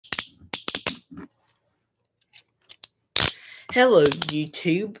Hello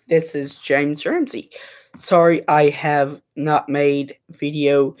YouTube, this is James Ramsey. Sorry I have not made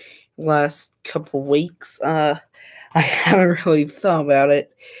video last couple weeks. I haven't really thought about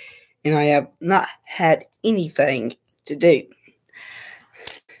it, and I have not had anything to do.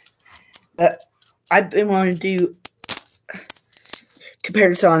 But I've been wanting to do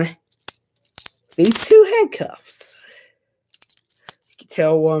comparison on these two handcuffs. You can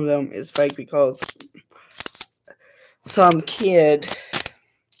tell one of them is fake because some kid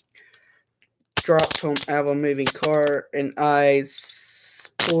dropped him out of a moving car, and I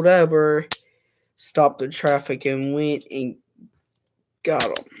pulled over, stopped the traffic, and went and got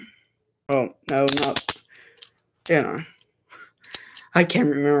him. Oh, no, not, I can't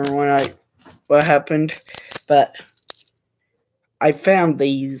remember what happened, but I found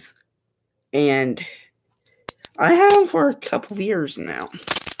these, and I had them for a couple of years now.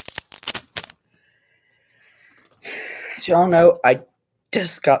 As y'all know, I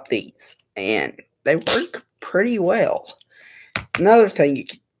just got these, and they work pretty well. Another thing you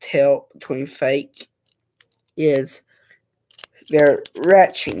can tell between fake is their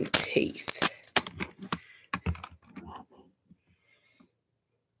ratcheting teeth.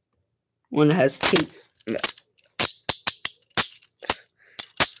 One has teeth.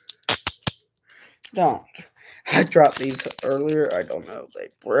 Don't. I dropped these earlier. I don't know if they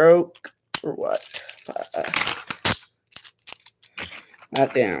broke or what. But,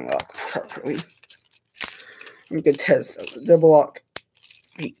 not didn't lock properly. We could test the double lock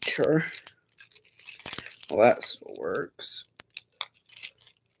feature. Well, that still works.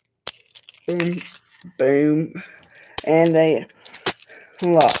 Boom, boom, and they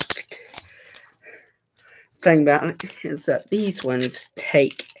locked. Thing about it is that these ones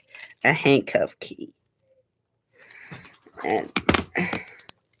take a handcuff key, and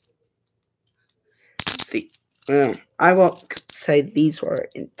I won't say these were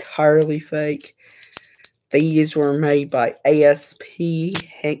entirely fake. These were made by ASP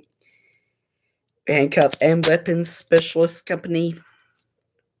Handcuff and Weapons Specialist Company.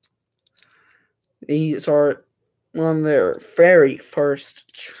 These are one of their very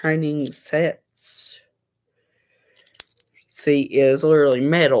first training sets. See, it is literally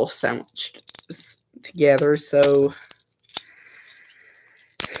metal sandwiched together, so.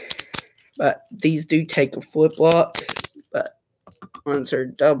 But these do take a flip lock, but once they're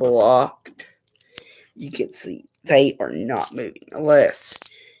double locked, you can see they are not moving unless you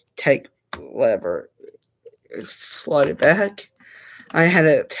take the lever, slide it back. I had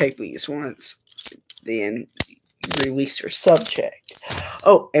to take these once, then release your subject.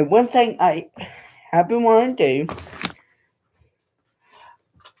 Oh, and one thing I have been wanting to do,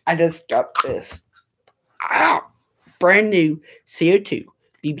 I just got this brand new CO2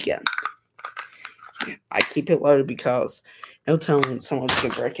 BB gun. I keep it loaded because no telling someone's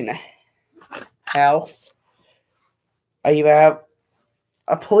gonna break in the house. I even have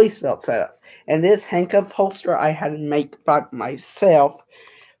a police belt set up. And this handcuff holster I had to make by myself,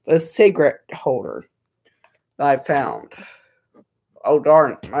 a cigarette holder that I found. Oh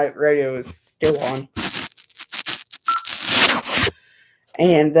darn, my radio is still on.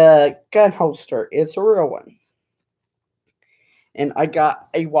 And the gun holster, it's a real one. And I got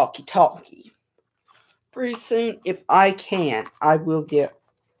a walkie-talkie. Pretty soon, if I can, I will get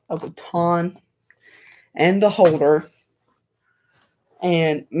a baton and the holder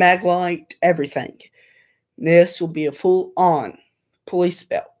and mag light, everything. This will be a full-on police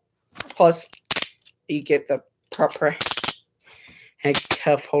belt. Plus, you get the proper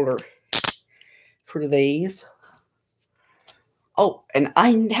handcuff holder for these. Oh, and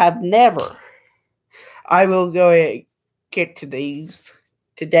I have never. I will go ahead and get to these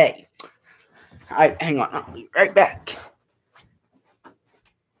today. Hang on, I'll be right back.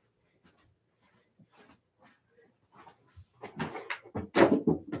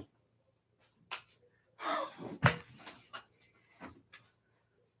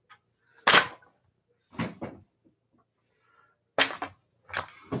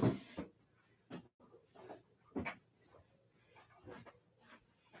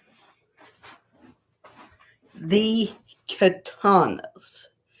 The katanas,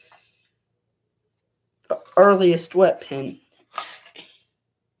 the earliest weapon,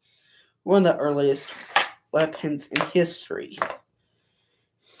 one of the earliest weapons in history.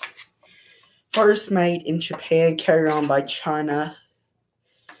 First made in Japan, carried on by China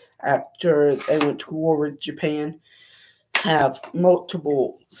after they went to war with Japan. Have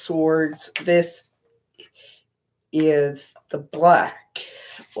multiple swords. This is the black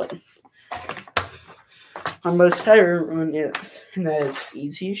one. My most favorite one is, and that is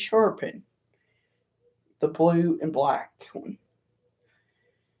easy to sharpen. The blue and black one.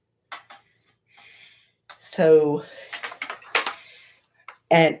 So,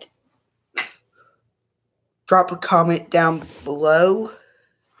 and drop a comment down below.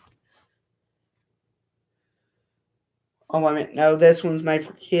 Oh, I meant, no, this one's made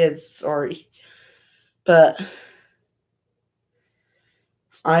for kids, sorry. But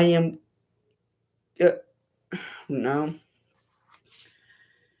I am, no.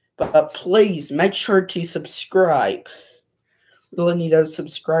 But please make sure to subscribe. We really need those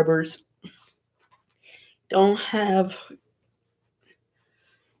subscribers. Don't have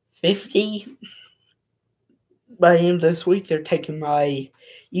 50 by the end of this week. They're taking my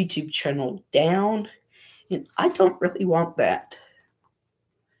YouTube channel down, and I don't really want that.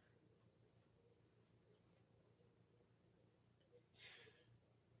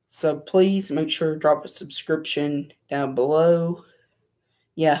 So please make sure to drop a subscription down below.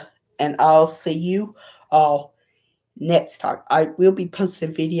 Yeah, and I'll see you all next time. I will be posting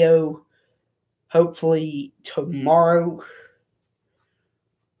a video hopefully tomorrow.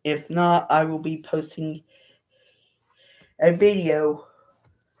 If not, I will be posting a video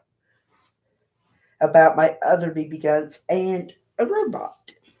about my other BB guns and a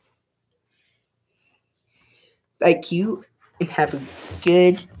robot. Thank you, and have a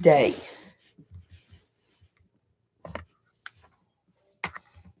good day.